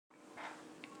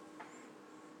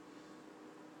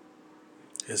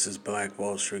This is Black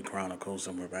Wall Street Chronicles,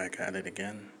 and we're back at it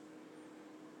again.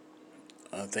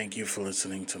 Thank you for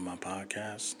listening to my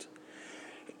podcast.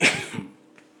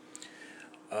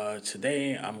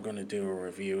 Today, I'm going to do a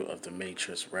review of The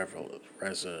Matrix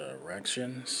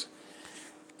Resurrections.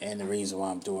 And the reason why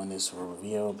I'm doing this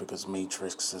review because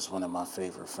Matrix is one of my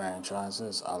favorite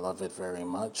franchises. I love it very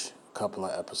much. A couple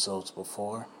of episodes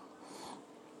before,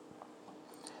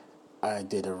 I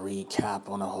did a recap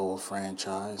on the whole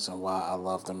franchise and why I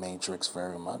love The Matrix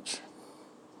very much.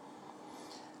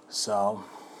 So,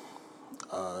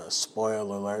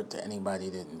 spoiler alert to anybody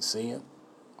who didn't see it.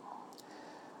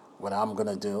 What I'm going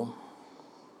to do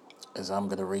is I'm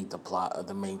going to read the plot of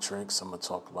The Matrix. I'm going to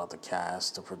talk about the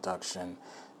cast, the production,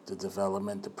 the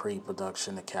development, the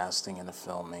pre-production, the casting, and the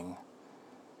filming.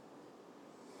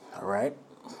 All right?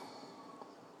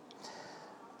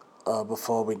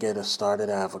 Before we get it started,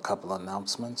 I have a couple of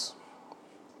announcements.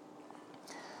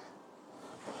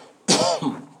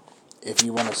 If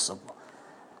you want to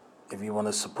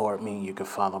support me, you can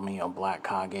follow me on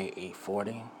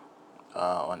BlackKage840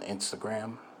 on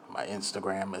Instagram. My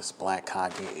Instagram is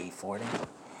BlackKage840.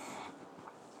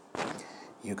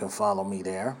 You can follow me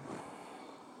there.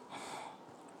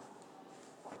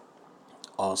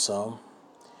 Also,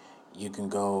 you can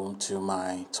go to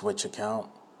my Twitch account,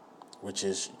 which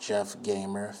is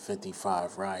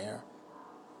JeffGamer55Ryer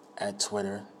at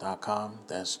Twitter.com.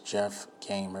 That's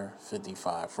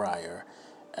JeffGamer55Ryer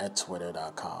at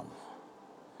Twitter.com.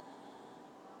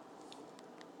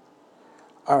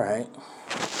 All right,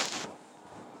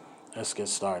 let's get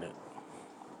started.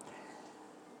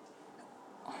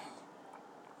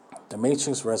 The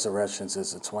Matrix Resurrections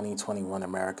is a 2021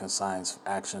 American science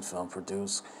action film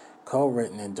produced,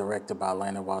 co-written, and directed by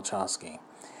Lana Wachowski.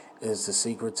 It is the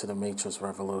sequel to The Matrix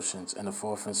Revolutions and the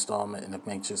fourth installment in the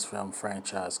Matrix film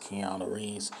franchise. Keanu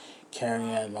Reeves,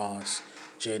 Carrie-Anne Moss,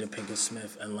 Jada Pinkett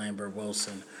Smith, and Lambert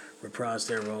Wilson reprised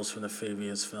their roles from the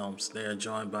previous films. They are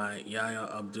joined by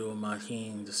Yahya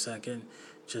Abdul-Mateen II,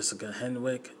 Jessica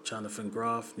Henwick, Jonathan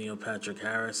Groff, Neil Patrick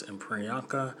Harris, and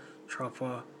Priyanka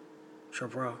Chopra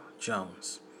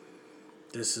Jones.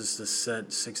 This is the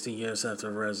set 60 years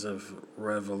after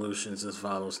Revolutions as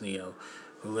follows Neo,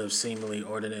 who lives seemingly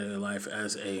ordinary life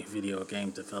as a video game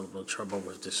developer, trouble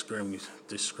with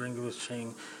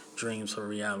distinguishing dreams from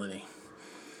reality.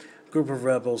 A group of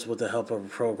rebels, with the help of a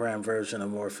programmed version of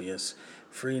Morpheus,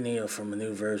 free Neo from a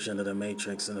new version of the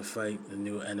Matrix and to fight the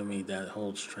new enemy that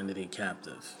holds Trinity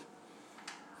captive.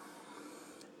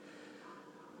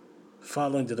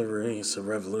 Following the release of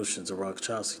Revolutions,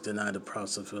 Wachowski denied the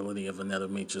possibility of another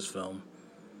Matrix film.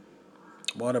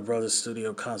 Warner Brothers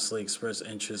Studio constantly expressed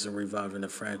interest in reviving the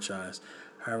franchise,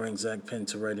 hiring Zach Penn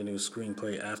to write a new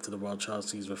screenplay after the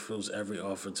Wachowskis refused every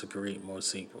offer to create more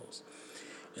sequels.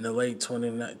 In the late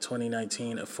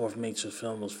 2019, a fourth Matrix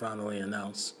film was finally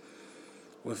announced,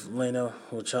 with Lana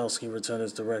Wachowski returning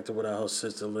as director without her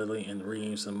sister Lily and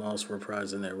Reeves and Moss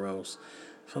reprising their roles.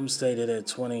 The film stated at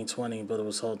 2020, but it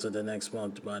was halted the next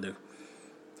month by the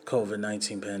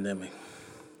COVID-19 pandemic.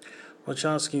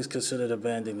 Wachowski considered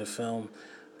abandoning the film,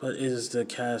 but the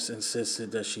cast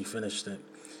insisted that she finished it.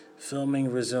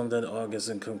 Filming resumed in August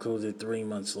and concluded 3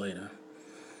 months later.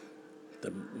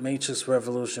 The Matrix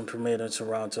Revolution premiered in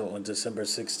Toronto on December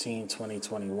 16,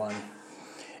 2021,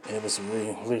 and it was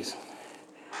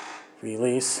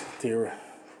released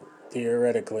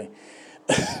theoretically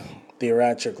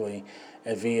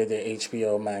via the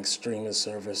HBO Max streaming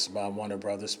service by Warner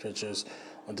Brothers Pictures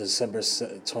on December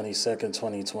 22nd,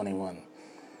 2021.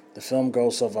 The film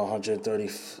grossed over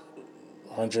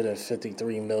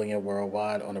 153 million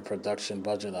worldwide on a production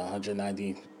budget of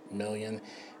 190 million,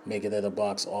 making it a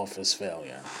box office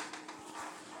failure.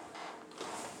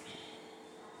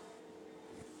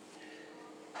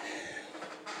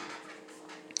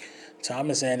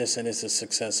 Thomas Anderson is a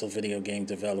successful video game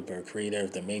developer, creator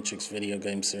of the Matrix video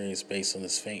game series based on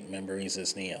his faint memories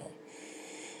as Neo.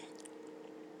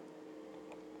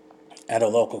 At a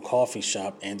local coffee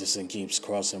shop, Anderson keeps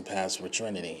crossing paths with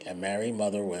Trinity, a married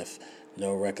mother with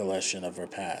no recollection of her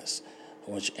past,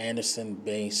 on which Anderson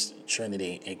based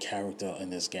Trinity, a character in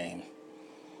this game.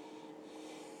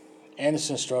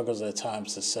 Anderson struggles at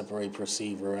times to separate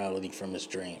perceived reality from his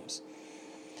dreams.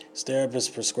 His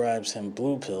therapist prescribes him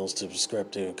blue pills to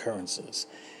prescribe the occurrences,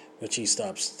 which he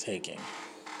stops taking.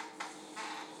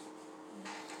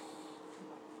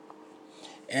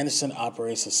 Anderson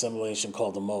operates a simulation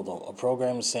called the Modal, a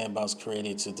programming sandbox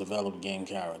created to develop game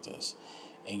characters.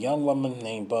 A young woman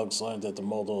named Bugs learned that the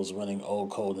Modal is running old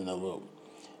code in a loop,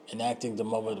 enacting the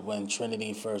moment when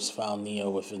Trinity first found Neo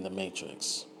within the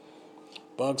Matrix.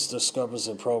 Bugs discovers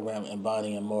a program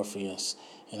embodying Morpheus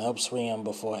and helps free him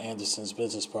before Anderson's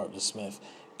business partner Smith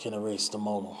can erase the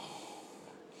mole.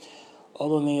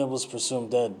 Although Neo was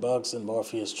presumed dead, Bugs and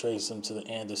Morpheus trace him to the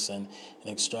Anderson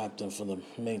and extract him from the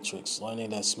Matrix, learning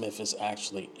that Smith is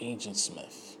actually Agent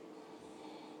Smith.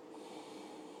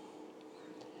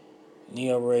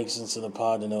 Neo rakes into the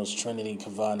pod and knows Trinity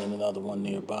confining another one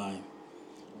nearby,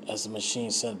 as the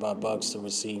machine sent by Bugs to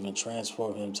receive and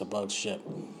transport him to Bugs' ship,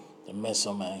 the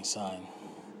Missile Man sign.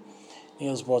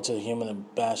 Neo is brought to a human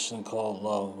bastion called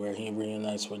Lo, where he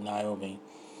reunites with Niobe.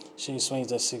 She explains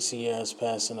that 60 years has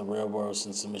passed in the real world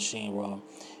since the machine world,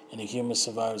 and the human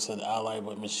survivors had allied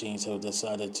with machines who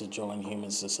decided to join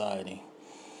human society.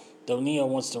 Though Neo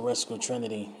wants to rescue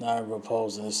Trinity, Niobe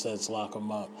repels and instead lock him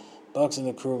up. Bugs and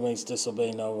the crewmates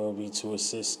disobey Niobe to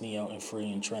assist Neo in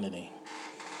freeing Trinity.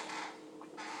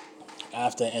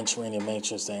 After entering the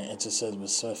Matrix, they are intercepted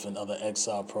with Smith and other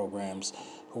exile programs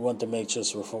who want the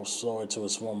Matrix restored to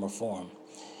its former form.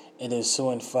 In the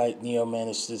ensuing fight, Neo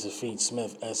manages to defeat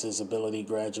Smith as his ability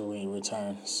gradually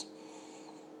returns.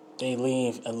 They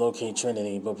leave and locate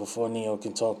Trinity, but before Neo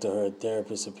can talk to her, a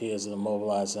therapist appears and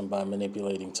immobilizes him by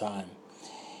manipulating time.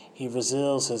 He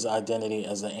reveals his identity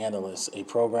as the Analyst, a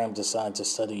program designed to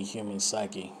study human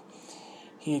psyche.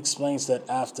 He explains that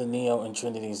after Neo and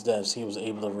Trinity's deaths, he was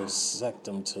able to resect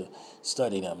them to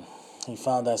study them. He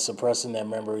found that suppressing their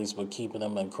memories but keeping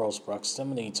them in close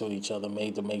proximity to each other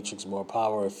made the Matrix more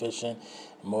power efficient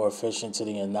and more efficient to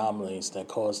the anomalies that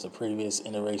caused the previous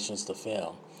iterations to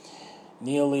fail.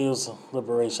 Neo Leo's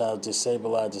liberation out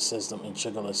destabilized the system and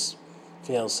triggered a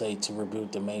failsafe to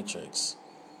reboot the Matrix.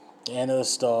 The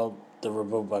Analyst stalled the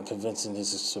reboot by convincing his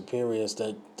superiors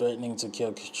that threatening to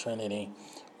kill Trinity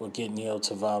would get Neo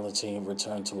to voluntarily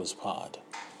return to his pod.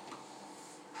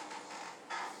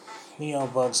 Neo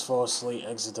and Bugs forcibly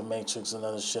exit the Matrix.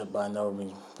 Another ship by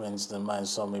Niobe brings the Mind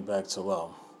back to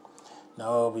Lo.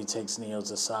 Niobe takes Neo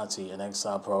to Sati, an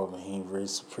exile program he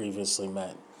previously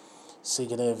met.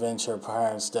 Seeking to avenge her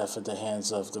parents' death at the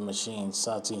hands of the machine,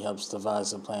 Sati helps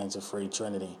devise a plan to free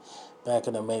Trinity. Back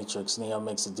in the Matrix, Neo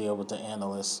makes a deal with the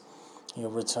Analyst. He'll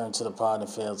return to the pod and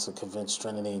fail to convince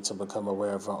Trinity to become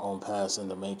aware of her own past in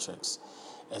the Matrix.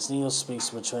 As Neo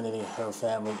speaks with Trinity, her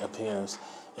family appears,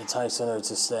 enticing her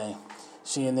to stay.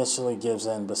 She initially gives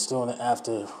in, but soon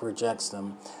after rejects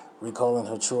them, recalling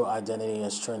her true identity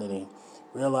as Trinity.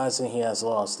 Realizing he has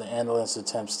lost, the Analyst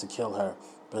attempts to kill her,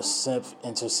 but Smith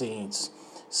intercedes.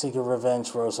 Seeking revenge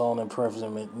for his own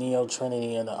imprisonment, Neo,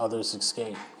 Trinity, and the others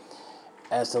escape.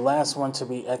 As the last one to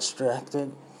be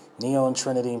extracted, Neo and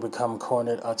Trinity become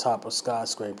cornered atop a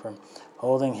skyscraper.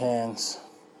 Holding hands,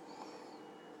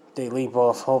 they leap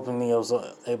off, hoping Neo's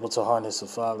able to harness the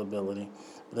file ability,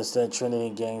 but instead Trinity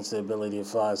gains the ability to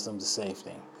fly them to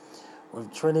safety.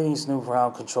 With Trinity's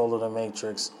newfound control of the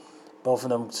Matrix, both of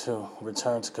them to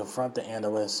return to confront the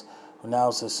Analyst, who now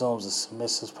assumes a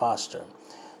submissive posture.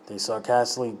 They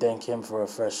sarcastically thank him for a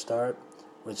fresh start,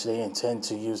 which they intend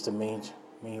to use to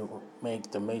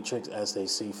make the Matrix as they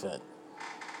see fit.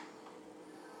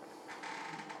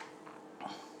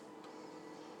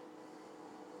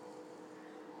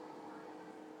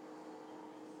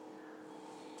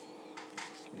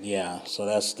 Yeah, so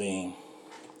that's the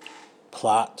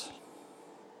plot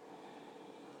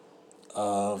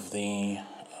of the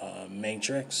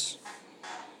Matrix.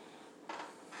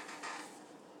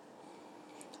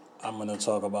 I'm going to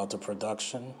talk about the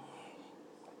production.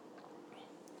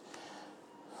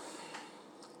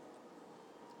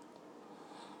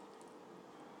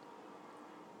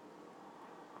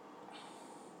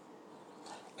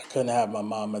 I couldn't have my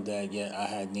mom and dad yet. I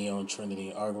had Neo and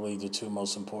Trinity, arguably the two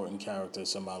most important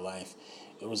characters in my life.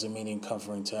 It was immediately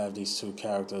comforting to have these two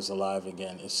characters alive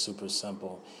again. It's super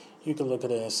simple. You can look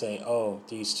at it and say, oh,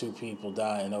 these two people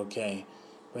died, and okay,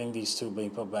 bring these two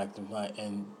people back to life.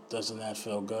 And doesn't that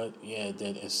feel good? Yeah, it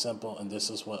did. It's simple, and this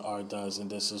is what art does, and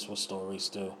this is what stories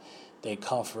do. They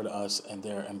comfort us, and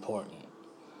they're important.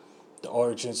 The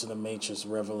origins of the Matrix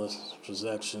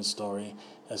resurrection story,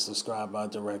 as described by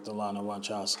director Lana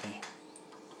Wachowski.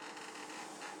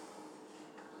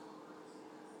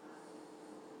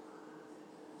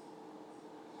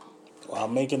 While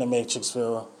making the Matrix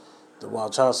film, the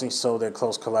Wachowskis told their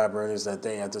close collaborators that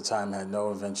they at the time had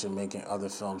no intention making other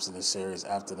films in the series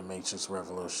after the Matrix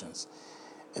Revolutions.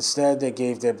 Instead, they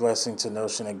gave their blessing to the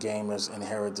notion that gamers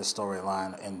inherit the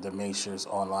storyline, and the Matrix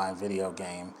online video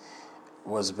game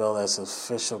was billed as an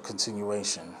official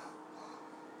continuation.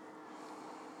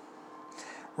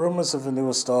 Rumors of a new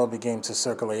install began to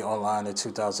circulate online in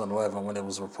 2011 when it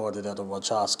was reported that the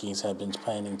Wachowskis had been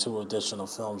planning 2 additional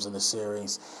films in the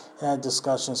series and had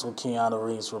discussions with Keanu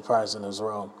Reeves reprising his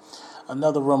role.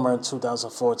 Another rumor in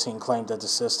 2014 claimed that the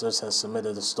sisters had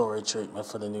submitted a story treatment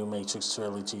for the new Matrix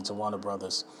trilogy to Warner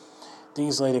Brothers.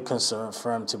 These later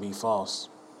confirmed to be false.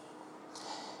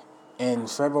 In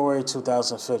February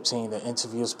 2015, the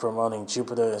interviews promoting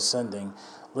Jupiter Ascending,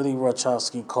 Lily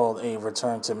Wachowski called a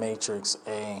return to Matrix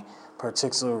a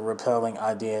particularly repelling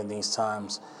idea in these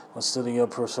times, when studio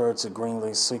preferred to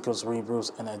greenlight sequels,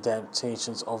 reboots, and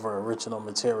adaptations over original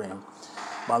material.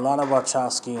 Lana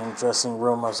Wachowski, in addressing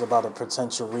rumors about a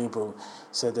potential reboot,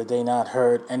 said that they not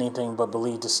heard anything but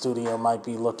believed the studio might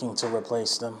be looking to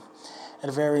replace them.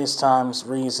 At various times,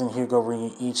 Reeves and Hugo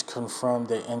Reed each confirmed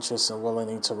their interest and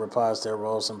willingness to reprise their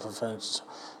roles in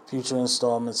future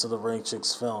installments of the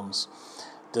Matrix films.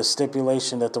 The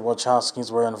stipulation that the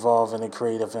Wachowskis were involved in the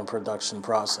creative and production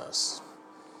process.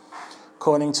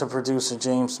 According to producer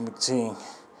James McTeague,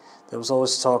 there was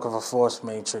always talk of a fourth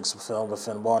Matrix film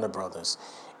within Warner Brothers,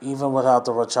 even without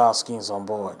the Wachowskis on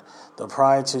board. Though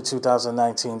prior to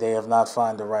 2019, they have not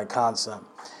found the right concept.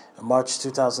 In March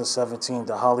 2017,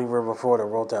 The Hollywood Reporter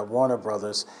wrote that Warner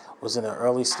Brothers was in the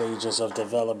early stages of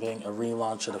developing a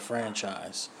relaunch of the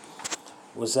franchise,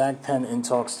 with Zach Penn in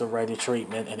talks to write a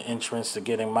treatment and entrance to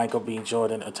getting Michael B.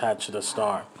 Jordan attached to the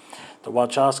star. The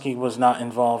Wachowski was not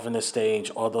involved in the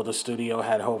stage, although the studio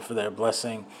had hoped for their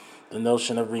blessing. The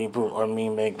notion of reboot or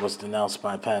remake was denounced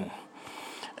by Penn.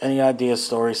 Any idea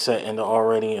story set in the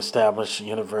already established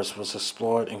universe was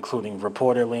explored, including,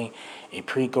 reportedly, a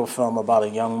prequel film about a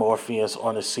young Morpheus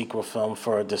or a sequel film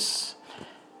for a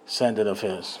descendant of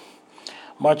his.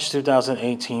 March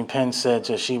 2018, Penn said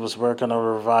that she was working on a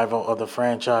revival of the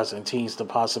franchise and teased the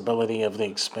possibility of the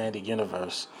expanded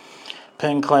universe.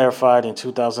 Penn clarified in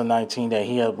 2019 that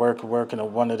he had working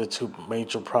on one of the two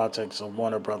major projects of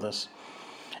Warner Brothers,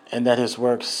 and that his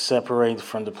work separated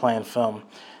from the planned film.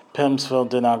 Penn's film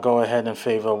did not go ahead in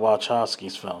favor of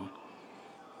Wachowski's film.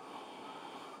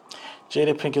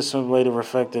 Jada Pinkett Smith later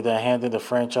reflected that handing the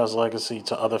franchise legacy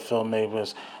to other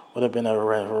filmmakers would have been a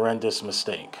horrendous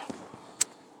mistake.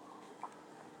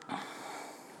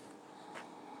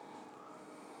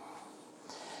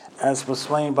 As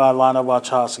explained by Lana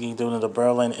Wachowski during the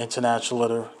Berlin International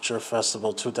Literature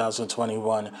Festival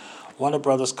 2021, Warner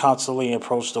Brothers constantly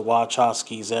approached the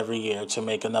Wachowskis every year to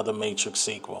make another Matrix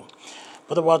sequel.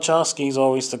 But the Wachowskis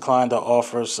always declined the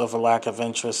offers of a lack of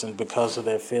interest and because of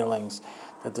their feelings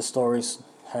that the stories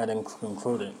had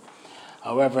concluded.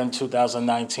 However, in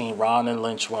 2019, Ron and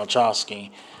Lynch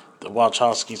Wachowski, the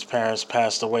Wachowskis' parents,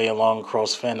 passed away along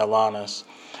across Alanis.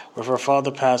 With her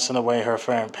father passing away, her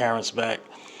parents back,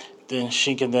 then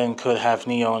she could have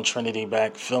Neo and Trinity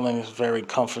back, feeling very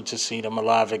comforted to see them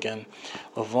alive again.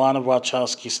 With Lana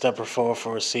Wachowski stepping forward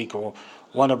for a sequel,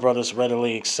 Warner Brothers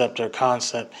readily accepted her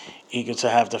concept, eager to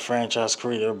have the franchise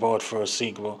creator aboard for a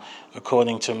sequel,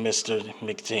 according to Mr.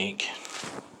 McTeague.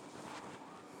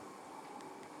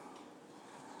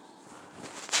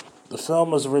 The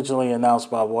film was originally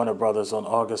announced by Warner Brothers on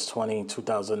August 20,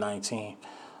 2019.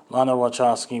 Lana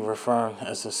Wachowski referred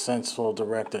as the central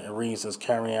director and Reeves as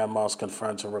Carrie Ann Moss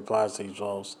confirmed to reprise these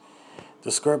roles.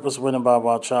 The script was written by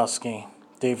Wachowski,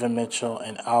 David Mitchell,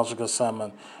 and Alja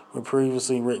Salmon, who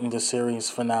previously written the series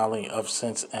finale of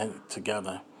Sense and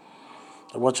Together.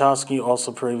 The Wachowski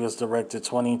also previously directed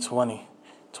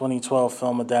 2012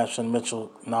 film adaptation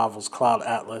Mitchell novels Cloud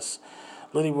Atlas.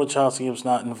 Lily Wachowski was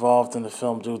not involved in the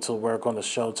film due to work on the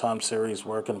Showtime series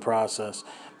Work in Process,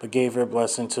 but gave her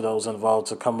blessing to those involved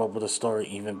to come up with a story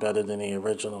even better than the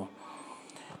original.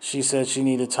 She said she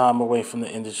needed time away from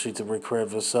the industry to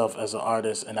recreate herself as an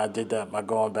artist, and I did that by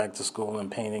going back to school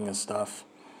and painting and stuff,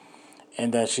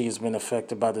 and that she has been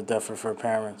affected by the death of her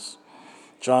parents.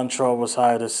 John Troll was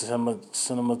hired as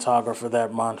cinematographer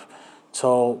that month.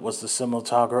 Troll was the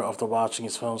cinematographer of the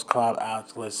Wachowski films Cloud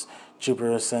Atlas,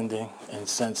 Jupiter Ascending, and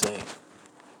Sense8.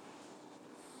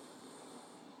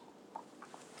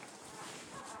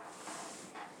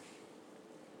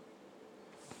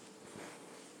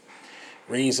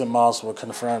 Reeves and Moss were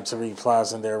confirmed to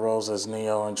reprise in their roles as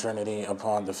Neo and Trinity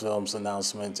upon the film's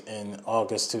announcement in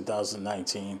August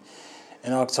 2019.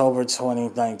 In October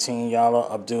 2019,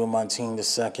 Yala Abdul-Mateen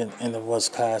II was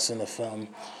cast in the film,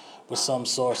 with some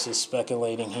sources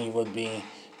speculating he would be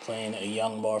playing a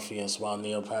young Morpheus, while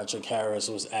Neil Patrick Harris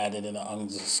was added in an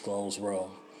undisclosed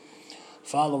role.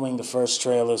 Following the first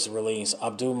trailer's release,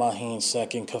 Abdul-Mateen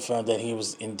II confirmed that he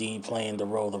was indeed playing the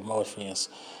role of Morpheus.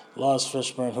 Lars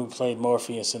Fishburne, who played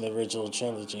Morpheus in the original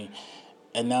trilogy,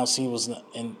 announced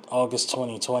in August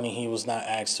 2020 he was not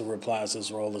asked to reprise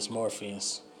his role as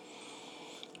Morpheus.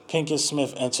 Pinkett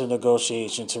Smith entered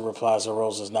negotiations to reprise her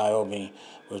roles as Niobe,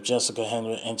 with Jessica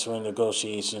Henwick entering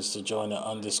negotiations to join the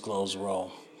undisclosed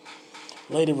role.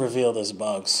 later revealed as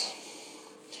Bugs.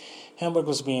 Henwick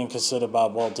was being considered by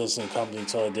Walt Disney Company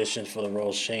to audition for the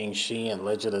role Shang-Chi in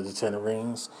Legend of the Ten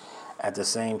Rings. At the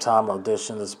same time,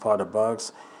 auditioned as part of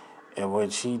Bugs, in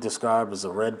which he described as a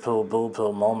red pill, blue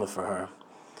pill moment for her.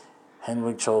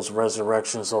 Henwick chose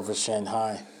Resurrections over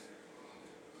Shanghai.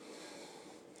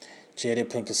 Jada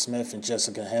Pinkett Smith and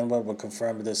Jessica Henwick were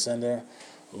confirmed as Cinder,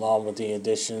 along with the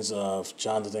additions of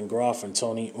Jonathan Groff and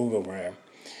Tony Ungerware.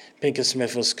 Pinkett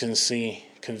Smith was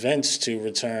convinced to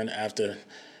return after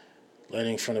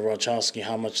learning from the Wachowski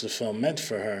how much the film meant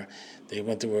for her. They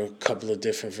went through a couple of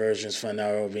different versions for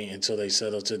Nairobi until they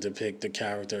settled to depict the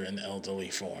character in elderly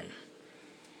form.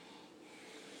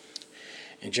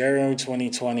 In January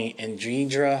 2020,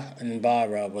 Indira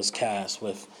Nbara was cast,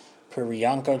 with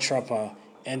Priyanka Chopra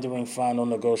entering final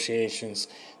negotiations.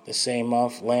 The same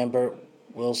month, Lambert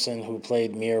Wilson, who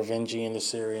played Meervenji in the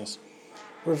series,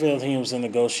 revealed he was in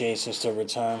negotiations to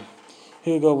return.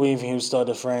 Hugo Weaving, who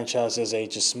started the franchise as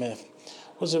Agent Smith,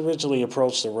 was originally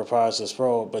approached to reprise his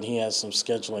role, but he had some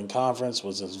scheduling conflicts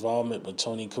with his involvement with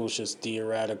Tony Kushner's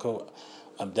theatrical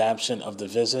adaptation of The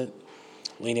Visit,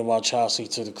 leading Wachowski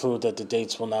to conclude that the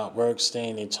dates will not work,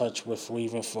 staying in touch with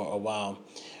Weaving for a while.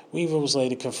 Weaver was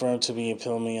later confirmed to be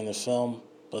filming in the film,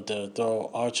 but to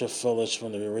throw Archer footage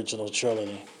from the original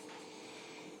trilogy.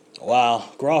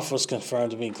 While Groff was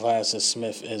confirmed to be cast as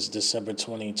Smith in December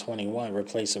 2021,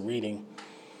 replacing Reading,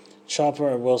 Chopper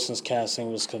and Wilson's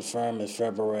casting was confirmed in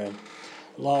February,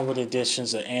 along with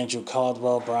additions of Andrew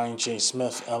Caldwell, Brian J.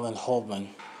 Smith, Ellen Holman.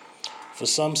 For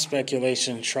some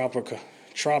speculation, Chopra,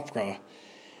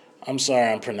 I'm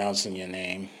sorry I'm pronouncing your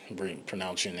name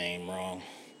wrong,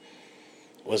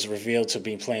 was revealed to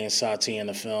be playing Sati in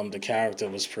the film. The character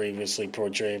was previously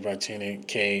portrayed by Tina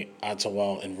K.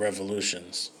 Attawell in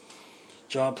Revolutions.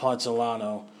 John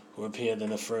Portolano, who appeared in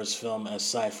the first film as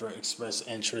Cypher, expressed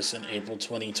interest in April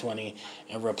 2020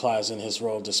 and reprising his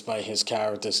role despite his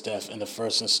character's death in the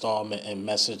first installment, and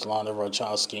messaged Lana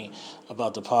Wachowski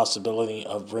about the possibility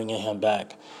of bringing him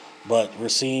back, but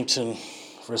received a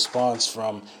response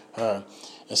from her.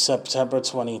 In September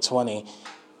 2020,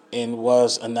 it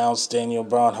was announced Daniel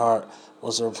Bernhardt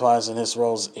was reprising his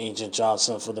role as Agent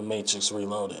Johnson for The Matrix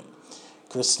Reloaded.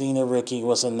 Christina Ricci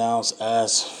was announced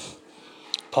as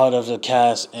part of the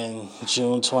cast in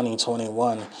June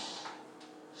 2021.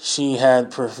 She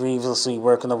had previously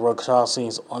worked in the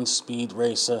Wachowskis on Speed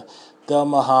Racer.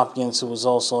 Thelma Hopkins, who was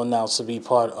also announced to be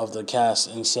part of the cast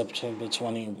in September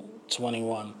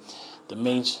 2021.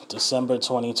 December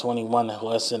 2021,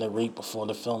 less than a week before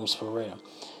the film's premiere.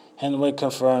 Henwick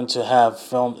confirmed to have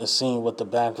filmed a scene with the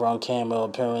background cameo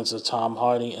appearance of Tom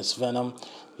Hardy as Venom,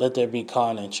 Let There Be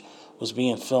Carnage, was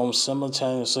being filmed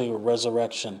simultaneously with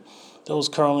Resurrection. Though it was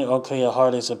currently unclear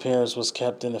Hardy's appearance was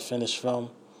kept in the finished film.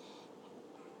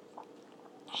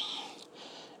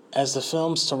 As the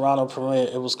film's Toronto premiere,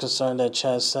 it was concerned that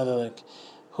Chad Sedlick,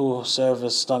 who served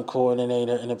as stunt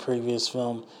coordinator in the previous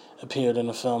film, appeared in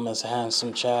the film as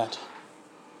Handsome Chad.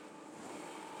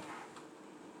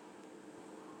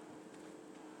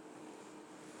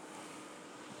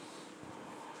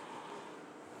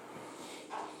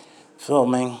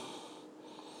 Filming.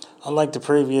 Unlike the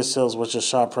previous films, which are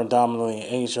shot predominantly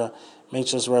in Asia,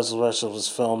 Matrix Resurrection was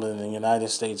filmed in the United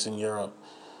States and Europe.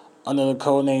 Under the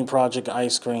codename Project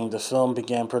Ice Cream, the film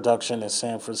began production in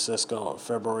San Francisco on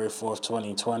February 4,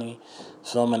 2020.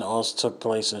 Filming also took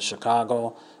place in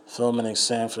Chicago. Filming in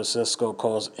San Francisco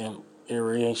caused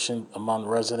irritation among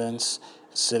residents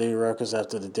and city workers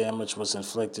after the damage was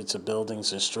inflicted to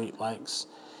buildings and streetlights.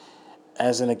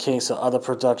 As in the case of other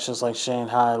productions like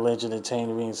Shanghai, Legend of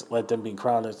Ten Rings, Let Them Be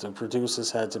Crowded, the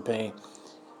producers had to pay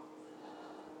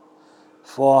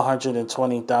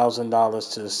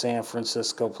 $420,000 to the San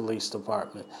Francisco Police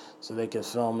Department so they could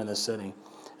film in the city.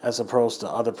 As opposed to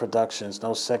other productions,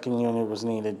 no second unit was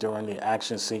needed during the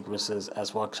action sequences,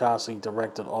 as Wachowski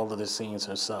directed all of the scenes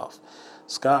herself.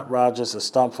 Scott Rogers, a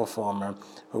stunt performer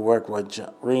who worked with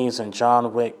Reeves in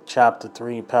John Wick Chapter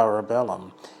 3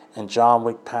 Parabellum and John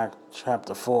Wick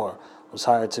Chapter 4, was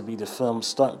hired to be the film's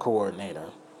stunt coordinator.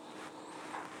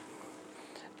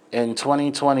 In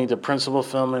 2020, the principal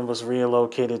filming was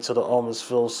relocated to the oldest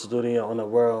film studio in the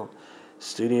world,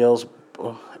 Studios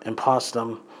in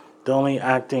Potsdam, the only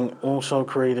acting also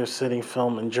creative city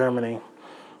film in Germany.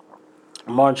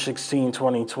 March 16,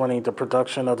 2020, the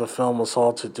production of the film was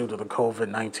halted due to the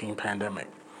COVID-19 pandemic.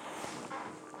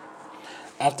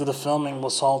 After the filming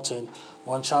was halted,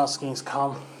 Wachowski's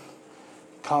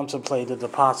contemplated the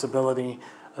possibility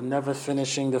of never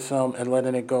finishing the film and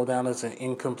letting it go down as an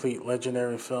incomplete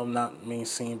legendary film not being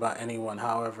seen by anyone.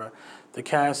 However, the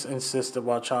cast insisted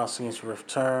Wachowski's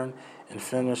return and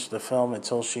finish the film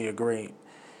until she agreed.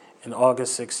 In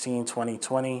August 16,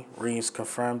 2020, Reeves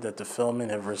confirmed that the filming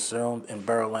had resumed in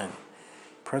Berlin.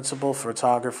 Principal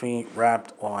photography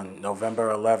wrapped on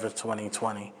November 11,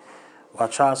 2020.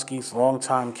 Wachowski's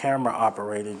longtime camera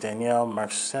operator, Daniel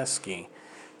Marcheski,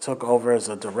 took over as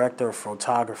a director of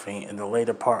photography in the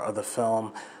later part of the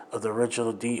film of the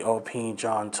original DOP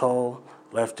John Toll,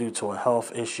 left due to a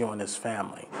health issue in his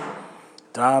family.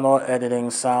 Dialogue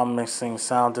editing, sound mixing,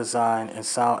 sound design, and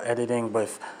sound editing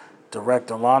with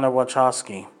director Lana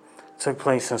Wachowski took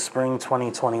place in spring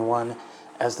 2021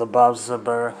 as the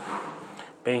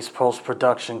Babelsberg-based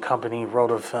post-production company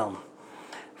wrote a film.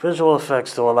 Visual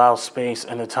effects to allow space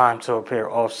and the time to appear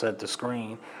offset the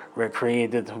screen were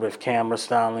created with camera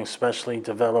styling specially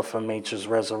developed for Matrix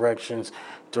Resurrections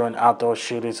during outdoor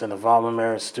shootings in a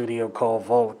volumetric studio called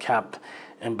Volcap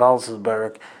in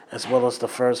Babelsberg, as well as the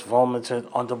first volumetric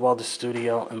underwater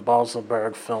studio in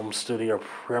Babelsberg Film Studio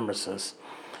premises.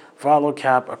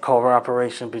 Volcap, a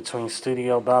cooperation between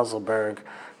Studio Babelsberg,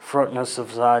 Faulkner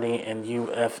Society, and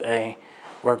UFA,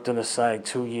 worked on the site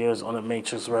 2 years on the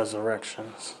Matrix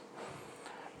Resurrections.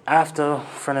 After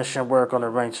finishing work on the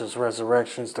Matrix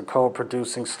Resurrections, the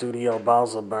co-producing studio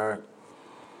Babelsberg,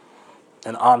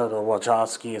 in honor of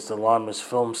Wachowski as the largest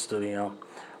film studio,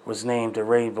 was named the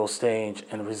Rainbow Stage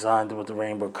and resigned with the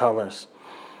rainbow colors.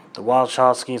 The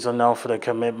Wachowskis are known for their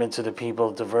commitment to the people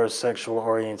of diverse sexual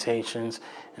orientations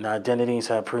and identities,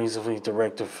 have previously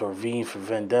directed for V for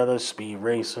Vendetta, Speed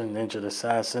Racer, Ninja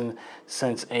Assassin,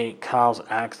 Sense8, Kyle's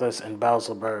Atlas, and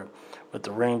Babelsberg. With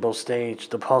the Rainbow Stage,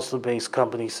 the Postal-based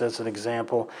company sets an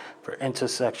example for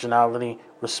intersectionality,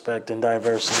 respect, and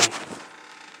diversity.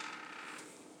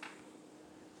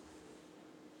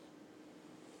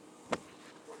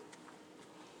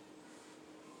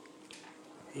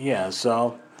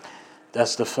 So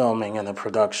that's the filming and the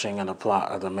production and the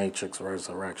plot of The Matrix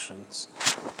Resurrections.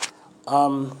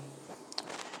 The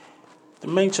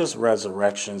Matrix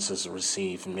Resurrections has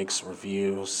received mixed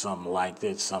reviews. Some liked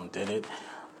it, some didn't.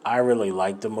 I really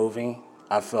liked the movie.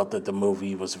 I felt that the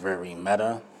movie was very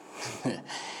meta.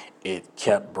 It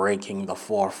kept breaking the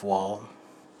fourth wall.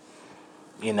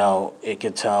 It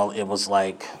could tell it was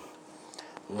like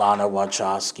Lana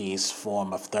Wachowski's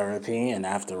form of therapy. And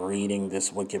after reading this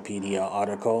Wikipedia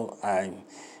article,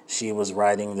 she was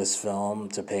writing this film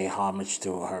to pay homage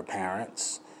to her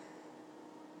parents.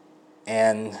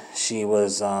 And she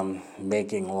was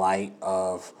making light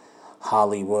of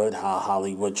Hollywood, how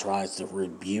Hollywood tries to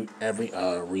reboot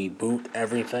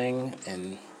everything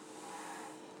and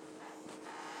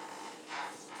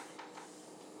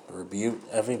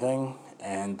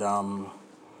And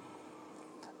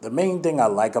the main thing I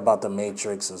like about The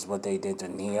Matrix is what they did to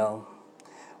Neo.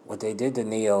 What they did to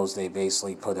Neo is they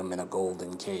basically put him in a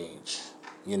golden cage.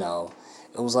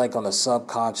 It was like on a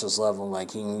subconscious level,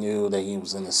 like he knew that he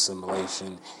was in a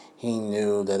simulation. He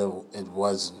knew that it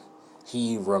was,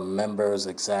 he remembers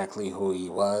exactly who he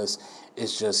was.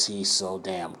 It's just he's so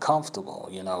damn comfortable.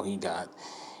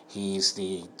 He's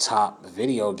the top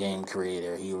video game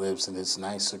creator. He lives in this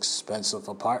nice, expensive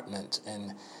apartment.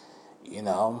 And,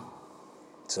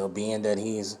 so being that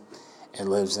he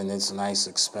lives in this nice,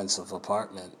 expensive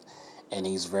apartment and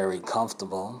he's very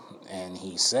comfortable and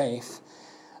he's safe,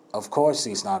 of course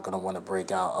he's not going to want to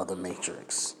break out of the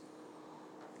Matrix.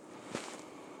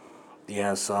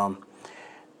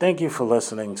 Thank you for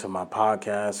listening to my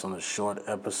podcast on a short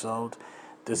episode.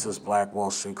 This is Black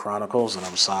Wall Street Chronicles, and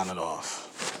I'm signing off.